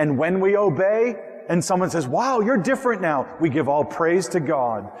sin. And when we obey, and someone says, wow, you're different now, we give all praise to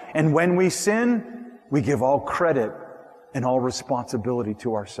God. And when we sin, we give all credit and all responsibility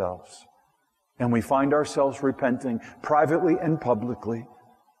to ourselves. And we find ourselves repenting privately and publicly.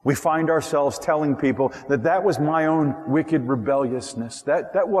 We find ourselves telling people that that was my own wicked rebelliousness.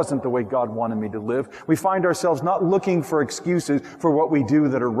 That wasn't the way God wanted me to live. We find ourselves not looking for excuses for what we do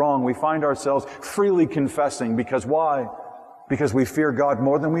that are wrong. We find ourselves freely confessing. Because why? Because we fear God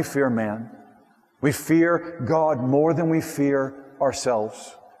more than we fear man. We fear God more than we fear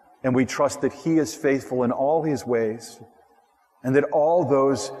ourselves. And we trust that He is faithful in all His ways. And that all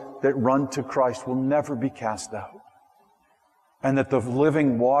those that run to Christ will never be cast out. And that the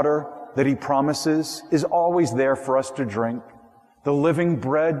living water that He promises is always there for us to drink. The living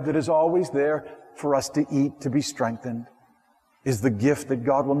bread that is always there for us to eat, to be strengthened, is the gift that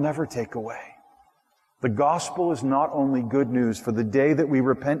God will never take away. The gospel is not only good news for the day that we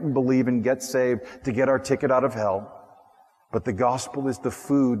repent and believe and get saved to get our ticket out of hell, but the gospel is the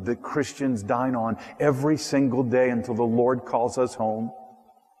food that Christians dine on every single day until the Lord calls us home.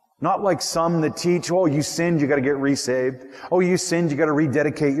 Not like some that teach, oh, you sinned, you got to get resaved. Oh, you sinned, you got to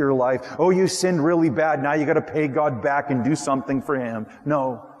rededicate your life. Oh, you sinned really bad, now you got to pay God back and do something for Him.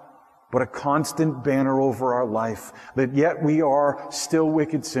 No, but a constant banner over our life that yet we are still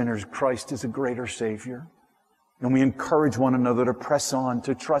wicked sinners. Christ is a greater Savior. And we encourage one another to press on,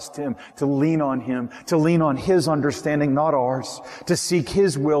 to trust Him, to lean on His understanding, not ours, to seek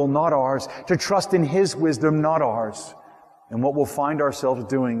His will, not ours, to trust in His wisdom, not ours. And what we'll find ourselves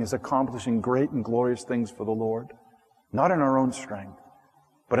doing is accomplishing great and glorious things for the Lord. Not in our own strength,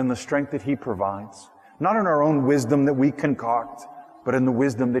 but in the strength that He provides. Not in our own wisdom that we concoct, but in the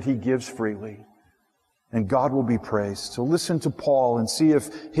wisdom that He gives freely. And God will be praised. So listen to Paul and see if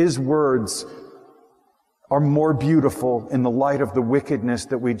his words are more beautiful in the light of the wickedness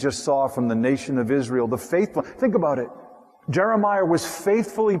that we just saw from the nation of Israel. The faithful, think about it. Jeremiah was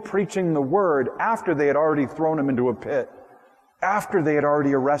faithfully preaching the word after they had already thrown him into a pit. After they had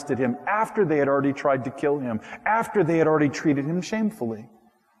already arrested him, after they had already tried to kill him, after they had already treated him shamefully.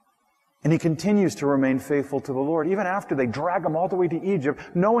 And he continues to remain faithful to the Lord, even after they drag him all the way to Egypt,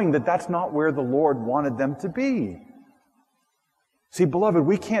 knowing that that's not where the Lord wanted them to be. See, beloved,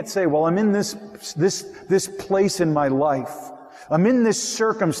 we can't say, well, I'm in this place in my life. I'm in this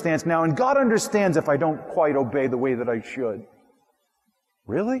circumstance now, and God understands if I don't quite obey the way that I should.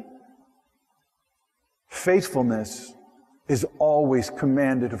 Really? Faithfulness is always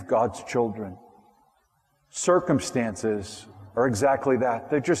commanded of God's children. Circumstances are exactly that.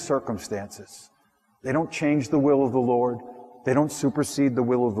 They're just circumstances. They don't change the will of the Lord. They don't supersede the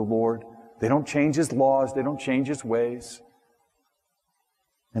will of the Lord. They don't change His laws. They don't change His ways.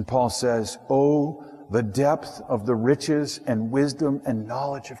 And Paul says, oh, the depth of the riches and wisdom and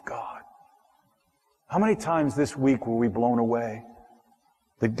knowledge of God. How many times this week were we blown away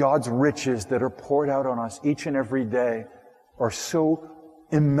that God's riches that are poured out on us each and every day are so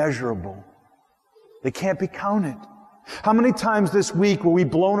immeasurable? They can't be counted. How many times this week were we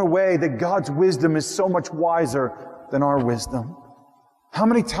blown away that God's wisdom is so much wiser than our wisdom? How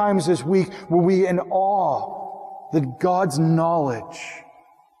many times this week were we in awe that God's knowledge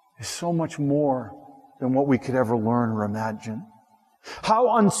is so much more than what we could ever learn or imagine?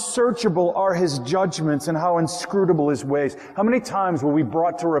 How unsearchable are His judgments and how inscrutable His ways? How many times were we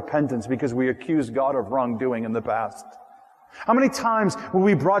brought to repentance because we accused God of wrongdoing in the past? How many times were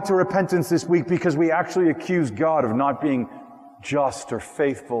we brought to repentance this week because we actually accused God of not being just or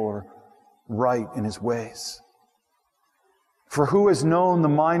faithful or right in His ways? For who has known the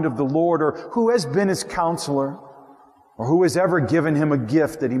mind of the Lord, or who has been His counselor, or who has ever given Him a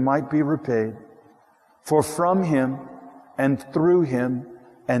gift that He might be repaid? For from Him and through Him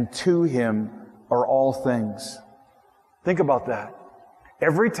and to Him are all things. Think about that.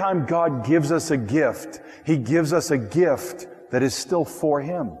 Every time God gives us a gift, He gives us a gift that is still for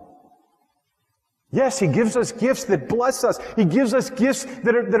Him. Yes, He gives us gifts that bless us. He gives us gifts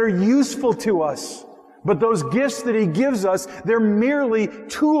that are useful to us. But those gifts that He gives us, they're merely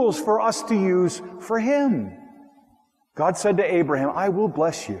tools for us to use for Him. God said to Abraham, I will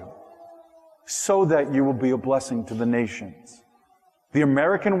bless you so that you will be a blessing to the nations. The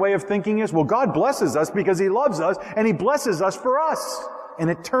American way of thinking is, well, God blesses us because He loves us, and He blesses us for us. And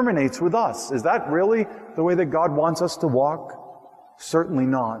it terminates with us. Is that really the way that God wants us to walk? Certainly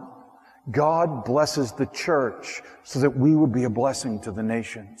not. God blesses the church so that we would be a blessing to the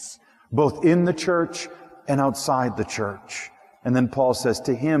nations, both in the church and outside the church. And then Paul says,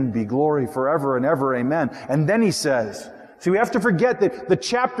 to Him be glory forever and ever, amen. And then he says, see, we have to forget that the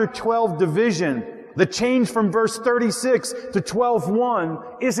chapter 12 division, the change from verse 36 to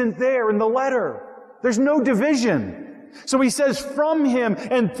 12:1, isn't there in the letter. There's no division. So he says, from Him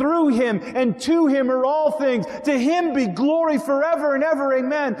and through Him and to Him are all things. To Him be glory forever and ever,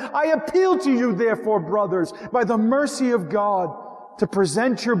 amen. I appeal to you, therefore, brothers, by the mercy of God, to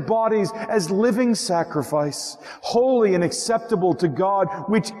present your bodies as living sacrifice, holy and acceptable to God,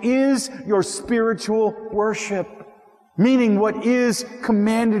 which is your spiritual worship. Meaning what is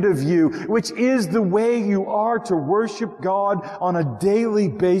commanded of you, which is the way you are to worship God on a daily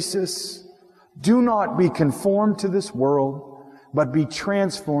basis. Do not be conformed to this world, but be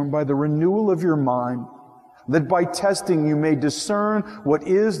transformed by the renewal of your mind, that by testing you may discern what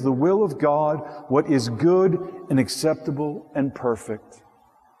is the will of God, what is good and acceptable and perfect.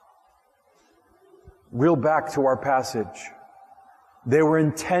 Reel back to our passage. They were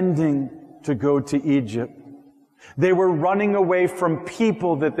intending to go to Egypt. They were running away from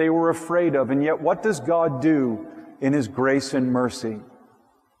people that they were afraid of. And yet what does God do in His grace and mercy?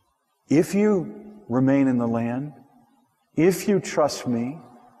 If you remain in the land, if you trust me,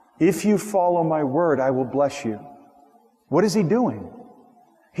 if you follow my word, I will bless you. What is He doing?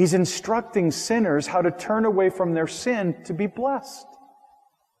 He's instructing sinners how to turn away from their sin to be blessed.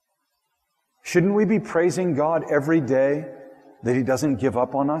 Shouldn't we be praising God every day that He doesn't give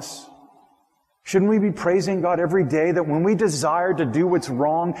up on us? Shouldn't we be praising God every day that when we desire to do what's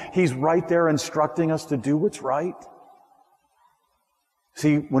wrong, He's right there instructing us to do what's right?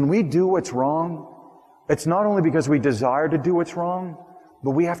 See, when we do what's wrong, it's not only because we desire to do what's wrong,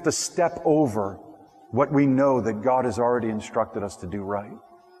 but we have to step over what we know that God has already instructed us to do right.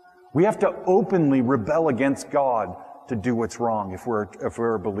 We have to openly rebel against God to do what's wrong if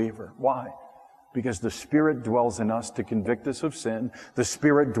we're a believer. Why? Because the Spirit dwells in us to convict us of sin. The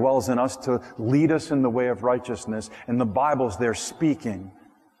Spirit dwells in us to lead us in the way of righteousness. And the Bible's there speaking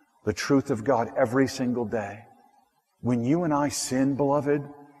the truth of God every single day. When you and I sin, beloved,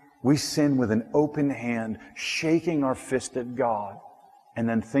 we sin with an open hand, shaking our fist at God, and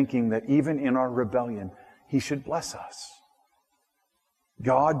then thinking that even in our rebellion, He should bless us.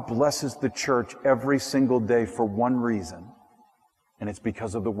 God blesses the church every single day for one reason, And it's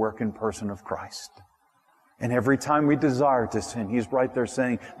because of the work and person of Christ. And every time we desire to sin, He's right there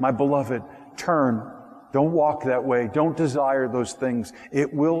saying, my beloved, turn. Don't walk that way. Don't desire those things.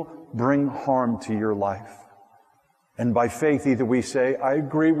 It will bring harm to your life. And by faith, either we say, I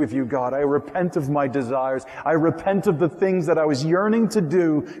agree with you, God. I repent of my desires. I repent of the things that I was yearning to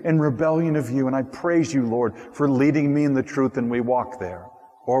do in rebellion of you. And I praise you, Lord, for leading me in the truth, and we walk there.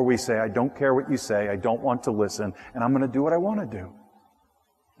 Or we say, I don't care what you say. I don't want to listen. And I'm going to do what I want to do.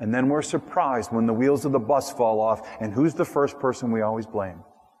 And then we're surprised when the wheels of the bus fall off. And who's the first person we always blame?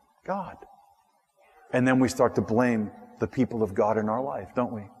 God. And then we start to blame the people of God in our life,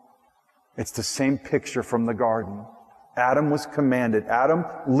 don't we? It's the same picture from the garden. Adam was commanded, Adam,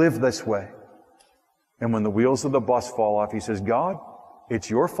 live this way. And when the wheels of the bus fall off, he says, God, it's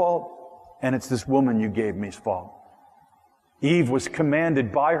your fault, and it's this woman you gave me's fault. Eve was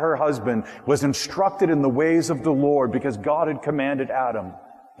commanded by her husband, was instructed in the ways of the Lord because God had commanded Adam.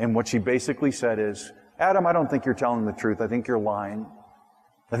 And what she basically said is, Adam, I don't think you're telling the truth. I think you're lying.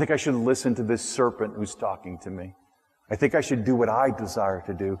 I think I should listen to this serpent who's talking to me. I think I should do what I desire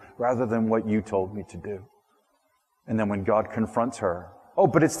to do rather than what you told me to do. And then when God confronts her, oh,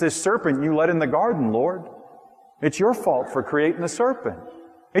 but it's this serpent you let in the garden, Lord. It's your fault for creating the serpent.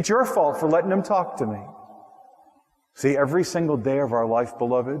 It's your fault for letting him talk to me. See, every single day of our life,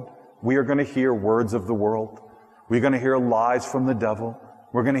 beloved, we are going to hear words of the world. We're going to hear lies from the devil.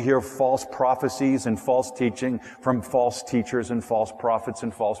 We're going to hear false prophecies and false teaching from false teachers and false prophets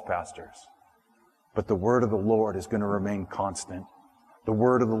and false pastors. But the word of the Lord is going to remain constant. The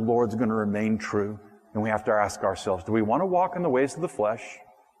word of the Lord is going to remain true. And we have to ask ourselves, do we want to walk in the ways of the flesh?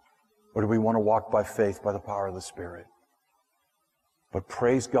 Or do we want to walk by faith, by the power of the Spirit? But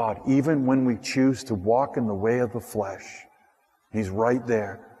praise God, even when we choose to walk in the way of the flesh, He's right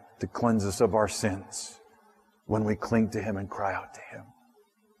there to cleanse us of our sins when we cling to Him and cry out to Him.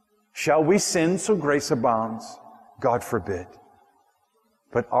 Shall we sin so grace abounds? God forbid.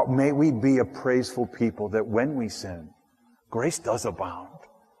 But may we be a praiseful people that when we sin, grace does abound.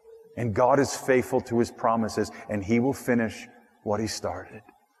 And God is faithful to His promises, and He will finish what He started.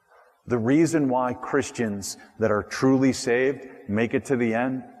 The reason why Christians that are truly saved make it to the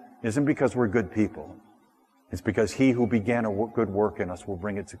end isn't because we're good people. It's because He who began a good work in us will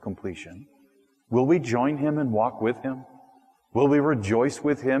bring it to completion. Will we join Him and walk with Him? Will we rejoice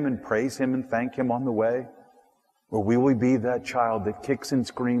with Him and praise Him and thank Him on the way? Or will we be that child that kicks and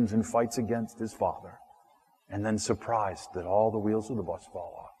screams and fights against his father, and then surprised that all the wheels of the bus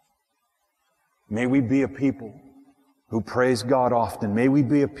fall off? May we be a people who praise God often. May we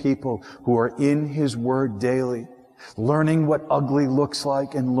be a people who are in His Word daily, learning what ugly looks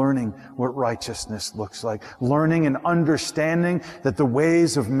like and learning what righteousness looks like. Learning and understanding that the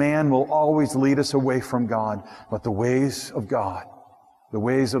ways of man will always lead us away from God, but the ways of God, the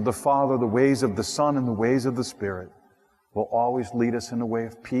ways of the Father, the ways of the Son, and the ways of the Spirit will always lead us in a way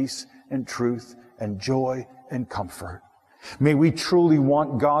of peace and truth and joy and comfort. May we truly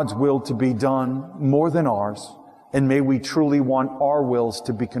want God's will to be done more than ours. And may we truly want our wills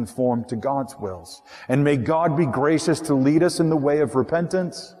to be conformed to God's wills. And may God be gracious to lead us in the way of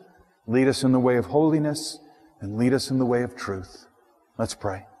repentance, lead us in the way of holiness, and lead us in the way of truth. Let's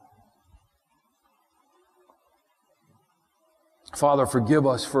pray. Father, forgive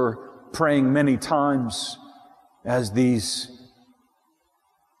us for praying many times as these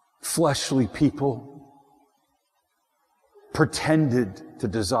fleshly people pretended to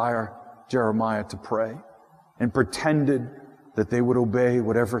desire Jeremiah to pray and pretended that they would obey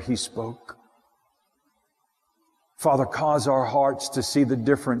whatever he spoke. Father, cause our hearts to see the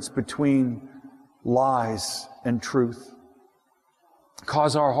difference between lies and truth.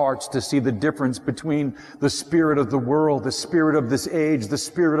 Cause our hearts to see the difference between the spirit of the world, the spirit of this age, the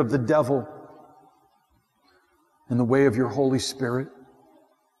spirit of the devil, and the way of your Holy Spirit.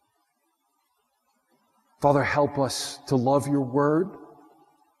 Father, help us to love your word.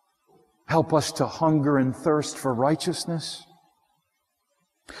 Help us to hunger and thirst for righteousness.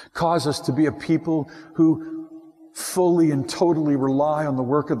 Cause us to be a people who fully and totally rely on the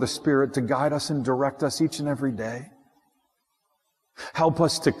work of the Spirit to guide us and direct us each and every day. Help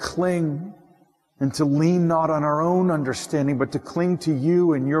us to cling and to lean not on our own understanding, but to cling to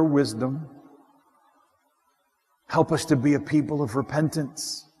you and your wisdom. Help us to be a people of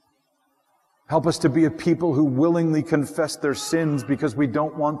repentance. Help us to be a people who willingly confess their sins because we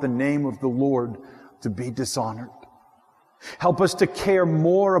don't want the name of the Lord to be dishonored. Help us to care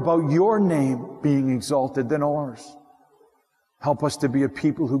more about your name being exalted than ours. Help us to be a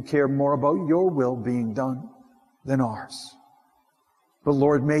people who care more about your will being done than ours. But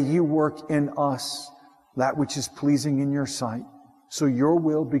Lord, may you work in us that which is pleasing in your sight, So your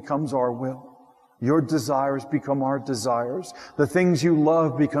will becomes our will. Your desires become our desires. The things you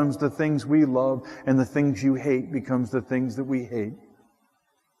love becomes the things we love, and the things you hate becomes the things that we hate.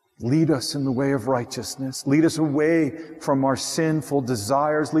 Lead us in the way of righteousness. Lead us away from our sinful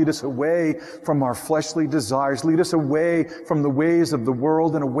desires. Lead us away from our fleshly desires. Lead us away from the ways of the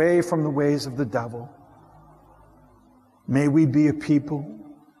world and away from the ways of the devil. May we be a people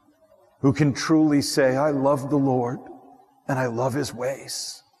who can truly say, I love the Lord and I love His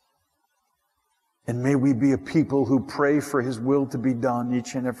ways. And may we be a people who pray for His will to be done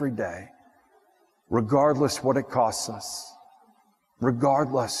each and every day, regardless what it costs us,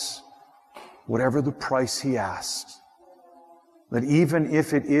 regardless whatever the price He asks. That even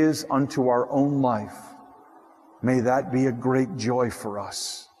if it is unto our own life, may that be a great joy for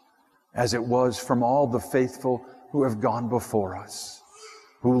us, as it was from all the faithful who have gone before us,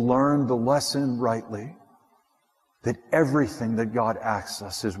 who learned the lesson rightly, that everything that God asks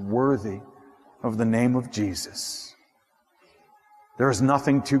us is worthy of the name of Jesus. There is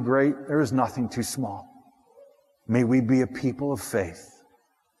nothing too great. There is nothing too small. May we be a people of faith.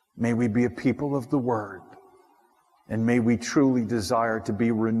 May we be a people of the Word. And may we truly desire to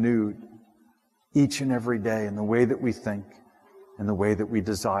be renewed each and every day in the way that we think and the way that we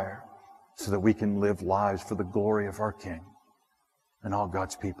desire, so that we can live lives for the glory of our King. And all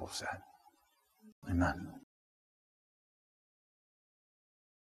God's people said, Amen.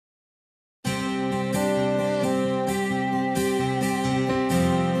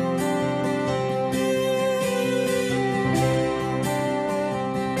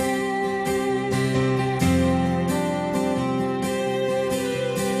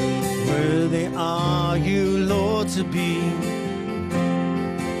 Worthy are you, Lord, to be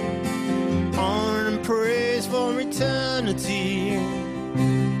honor and praise for eternity.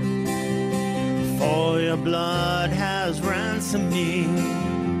 For your blood has ransomed me.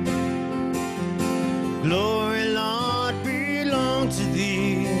 Glory, Lord, belong to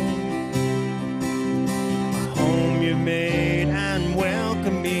Thee. A home you made and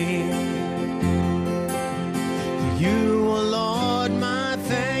welcome me. For you, O Lord, my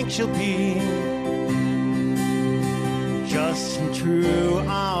thanks shall be. Just and true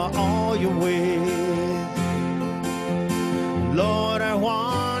are all your ways. Lord, I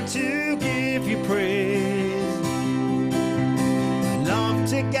want to give you praise. I love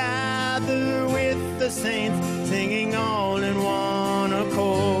to gather with the saints, singing all in one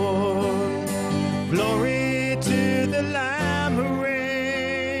accord. Glory to the Lamb who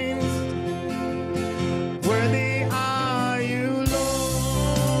reigns. Worthy are you, Lord.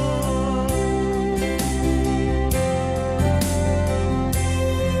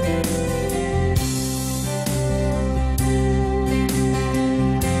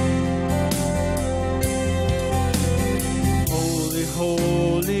 Holy,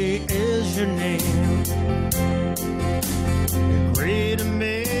 holy is your name. Your great,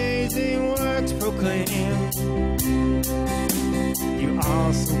 amazing works proclaim. You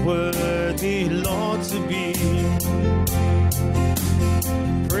are so worthy, Lord, to be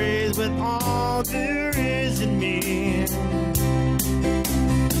praised with all there is in me.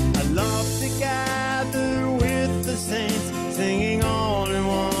 I love to gather with the saints, singing all in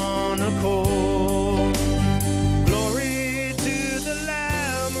one accord. Glory to the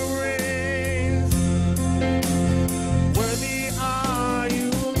Lamb who reigns. Worthy are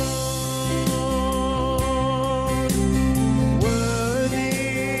you, Lord. Worthy,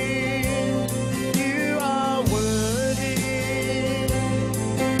 you are worthy.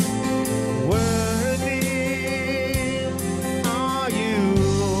 Worthy are you,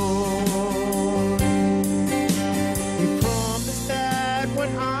 Lord. You promised that when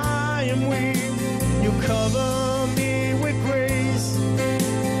I am weak, you cover me with grace.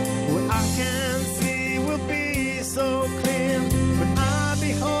 What I can see will be so clear when I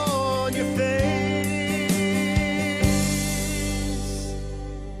behold your face.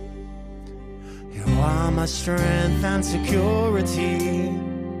 You are my strength and security,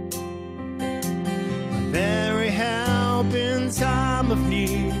 my very help in time of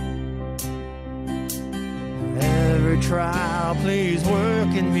need. Every trial, please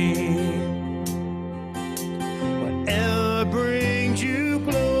work in me.